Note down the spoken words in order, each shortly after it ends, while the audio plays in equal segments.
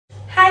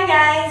Hi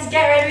guys,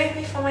 get ready with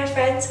me for my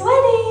friend's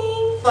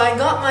wedding. So I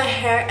got my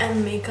hair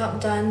and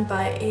makeup done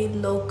by a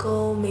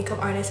local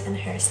makeup artist and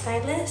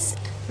hairstylist.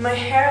 My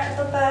hair at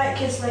the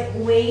back is like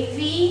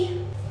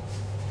wavy,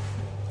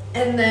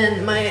 and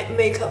then my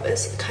makeup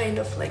is kind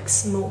of like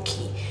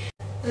smoky.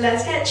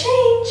 Let's get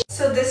changed.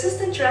 So this is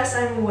the dress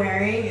I'm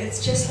wearing. It's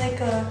just like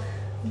a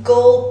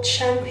gold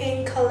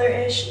champagne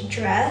color-ish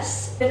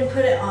dress. I'm gonna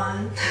put it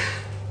on.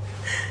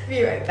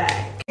 Be right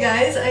back.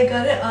 Guys, I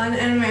got it on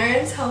and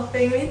Marin's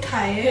helping me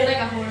tie it. You're like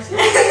a horse.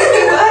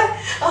 What?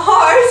 A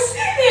horse?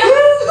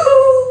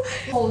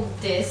 Yeah. Hold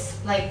this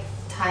like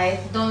tight.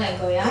 Don't let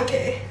go, yeah?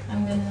 Okay.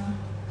 I'm gonna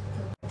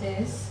put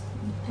this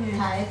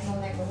tight. Don't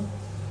let go.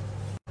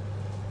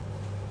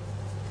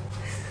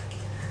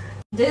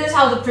 This is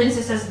how the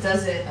princesses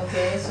does it,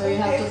 okay? So you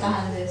have to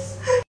tahan this.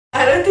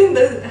 I don't think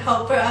the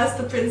helper asked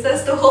the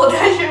princess to hold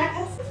that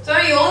dress.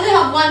 Sorry, you only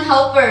have one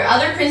helper.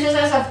 Other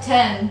princesses have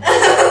 10.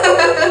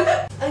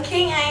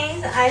 Okay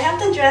guys, I have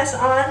the dress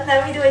on.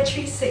 Let me do a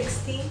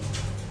 360.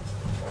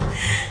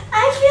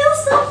 I feel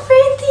so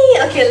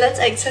pretty. Okay, let's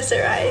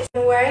accessorize.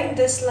 I'm wearing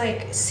this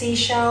like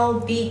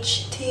seashell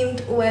beach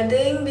themed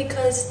wedding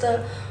because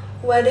the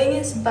wedding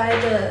is by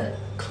the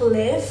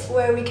cliff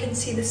where we can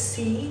see the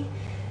sea.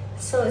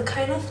 So it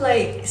kind of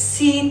like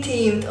sea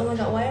themed. Oh my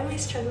god, why am I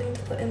struggling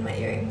to put in my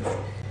earrings?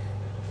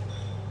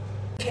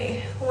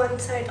 Okay, one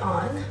side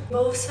on.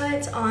 Both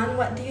sides on.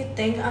 What do you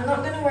think? I'm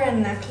not gonna wear a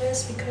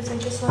necklace because I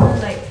just wanna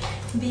like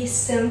be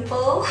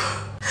simple.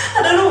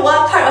 I don't know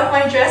what part of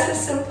my dress is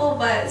simple,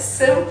 but it's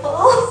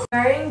simple.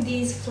 Wearing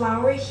these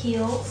flower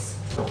heels.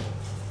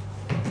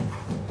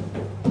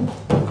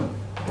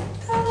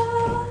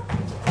 Ta-da!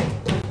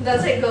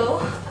 Does it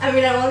go? I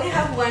mean, I only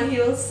have one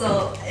heel,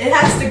 so it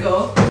has to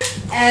go.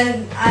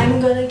 And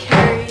I'm gonna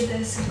carry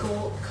this gold